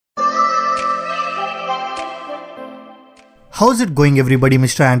How's it going everybody,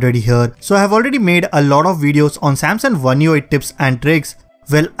 Mr. Android here. So I have already made a lot of videos on Samsung One UI tips and tricks.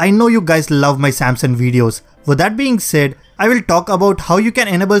 Well, I know you guys love my Samsung videos. With that being said, I will talk about how you can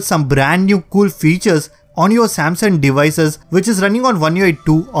enable some brand new cool features on your Samsung devices which is running on One UI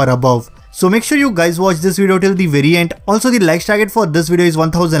 2 or above. So make sure you guys watch this video till the very end. Also the likes target for this video is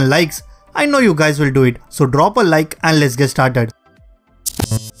 1000 likes. I know you guys will do it. So drop a like and let's get started.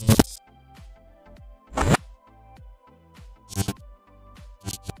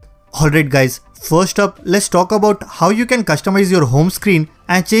 Alright guys, first up let's talk about how you can customize your home screen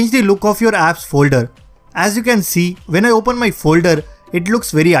and change the look of your apps folder. As you can see, when I open my folder, it looks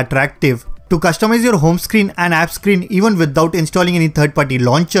very attractive. To customize your home screen and app screen even without installing any third-party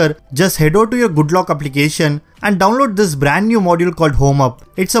launcher, just head over to your GoodLock application and download this brand new module called HomeUp.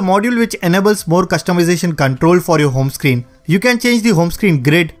 It's a module which enables more customization control for your home screen. You can change the home screen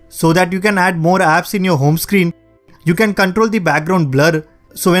grid so that you can add more apps in your home screen. You can control the background blur.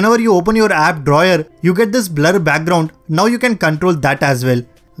 So whenever you open your app drawer, you get this blur background. Now you can control that as well.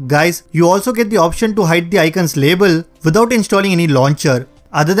 Guys, you also get the option to hide the icon's label without installing any launcher.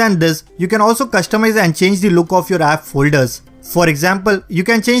 Other than this, you can also customize and change the look of your app folders. For example, you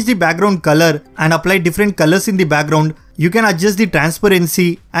can change the background color and apply different colors in the background. You can adjust the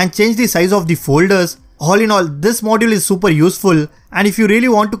transparency and change the size of the folders. All in all, this module is super useful, and if you really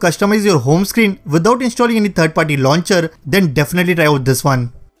want to customize your home screen without installing any third-party launcher, then definitely try out this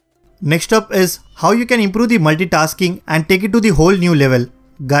one. Next up is how you can improve the multitasking and take it to the whole new level.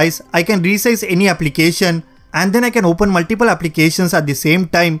 Guys, I can resize any application and then I can open multiple applications at the same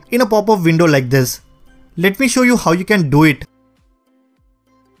time in a pop-up window like this. Let me show you how you can do it.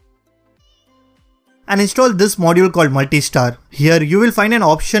 And install this module called Multistar. Here you will find an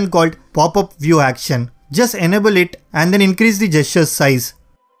option called Pop-up View Action. Just enable it and then increase the gesture size.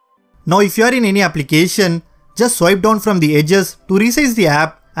 Now if you are in any application, just swipe down from the edges to resize the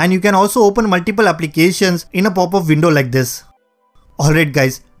app, and you can also open multiple applications in a pop-up window like this. Alright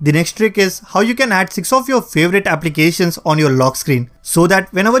guys, the next trick is how you can add 6 of your favorite applications on your lock screen so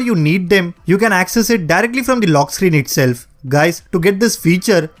that whenever you need them, you can access it directly from the lock screen itself. Guys, to get this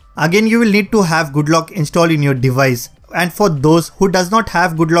feature, again you will need to have GoodLock installed in your device. And for those who does not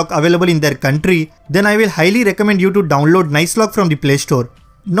have GoodLock available in their country, then I will highly recommend you to download NiceLock from the Play Store.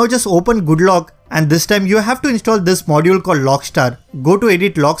 Now just open GoodLock, and this time you have to install this module called Lockstar. Go to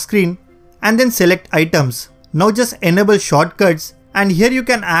Edit Lock Screen and then select Items. Now just enable Shortcuts, and here you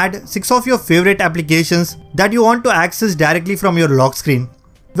can add 6 of your favorite applications that you want to access directly from your lock screen.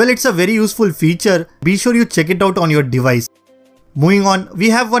 Well, it's a very useful feature. Be sure you check it out on your device. Moving on, we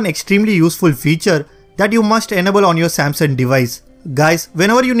have one extremely useful feature that you must enable on your Samsung device. Guys,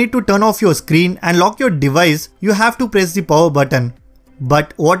 whenever you need to turn off your screen and lock your device, you have to press the power button.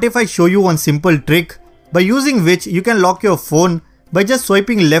 But what if I show you one simple trick by using which you can lock your phone by just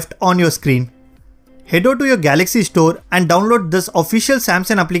swiping left on your screen? Head over to your Galaxy Store and download this official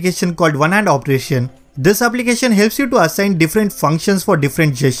Samsung application called One Hand Operation. This application helps you to assign different functions for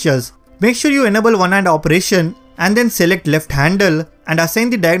different gestures. Make sure you enable One Hand Operation and then select left handle and assign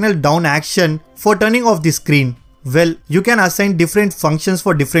the diagonal down action for turning off the screen. Well, you can assign different functions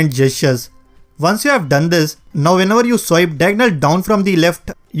for different gestures. Once you have done this, now whenever you swipe diagonal down from the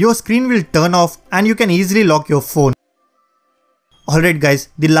left, your screen will turn off and you can easily lock your phone. Alright guys,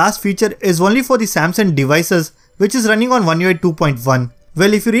 the last feature is only for the Samsung devices which is running on One UI 2.1.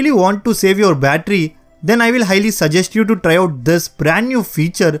 Well, if you really want to save your battery, then I will highly suggest you to try out this brand new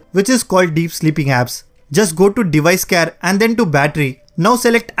feature which is called Deep Sleeping Apps. Just go to Device Care and then to Battery. Now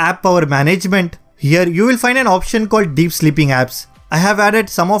select App Power Management. Here you will find an option called Deep Sleeping Apps. I have added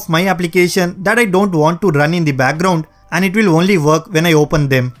some of my applications that I don't want to run in the background, and it will only work when I open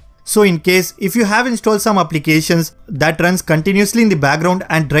them. So in case if you have installed some applications that runs continuously in the background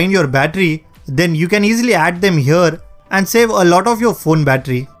and drain your battery, then you can easily add them here and save a lot of your phone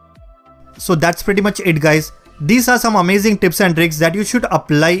battery. So that's pretty much it guys. These are some amazing tips and tricks that you should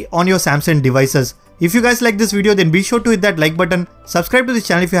apply on your Samsung devices. If you guys like this video, then be sure to hit that like button, subscribe to this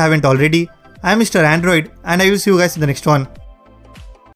channel if you haven't already. I am Mr. Android and I will see you guys in the next one.